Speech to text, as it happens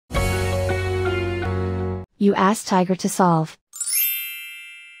You ask Tiger to solve.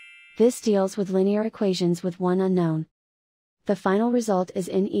 This deals with linear equations with one unknown. The final result is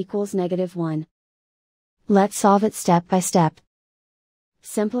n equals -1. Let's solve it step by step.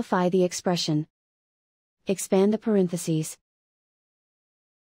 Simplify the expression. Expand the parentheses.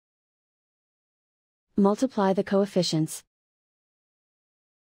 Multiply the coefficients.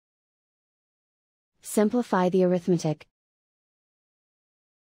 Simplify the arithmetic.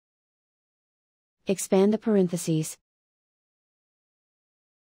 Expand the parentheses.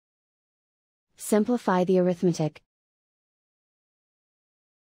 Simplify the arithmetic.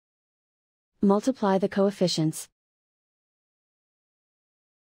 Multiply the coefficients.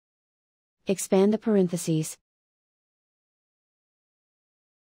 Expand the parentheses.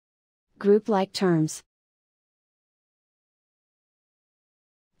 Group like terms.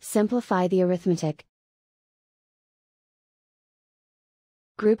 Simplify the arithmetic.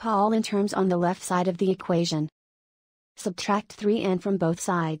 Group all in terms on the left side of the equation. Subtract 3n from both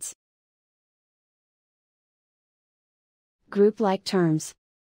sides. Group like terms.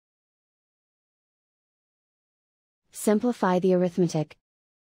 Simplify the arithmetic.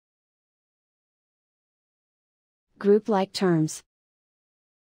 Group like terms.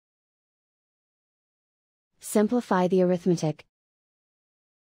 Simplify the arithmetic.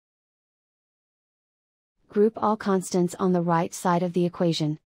 Group all constants on the right side of the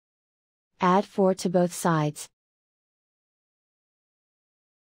equation. Add 4 to both sides.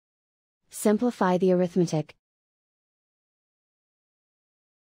 Simplify the arithmetic.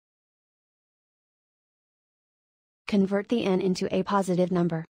 Convert the n into a positive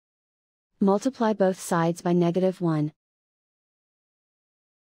number. Multiply both sides by -1.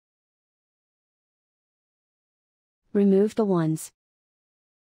 Remove the ones.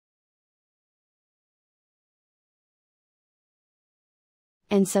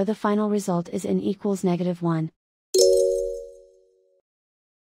 And so the final result is n equals -1.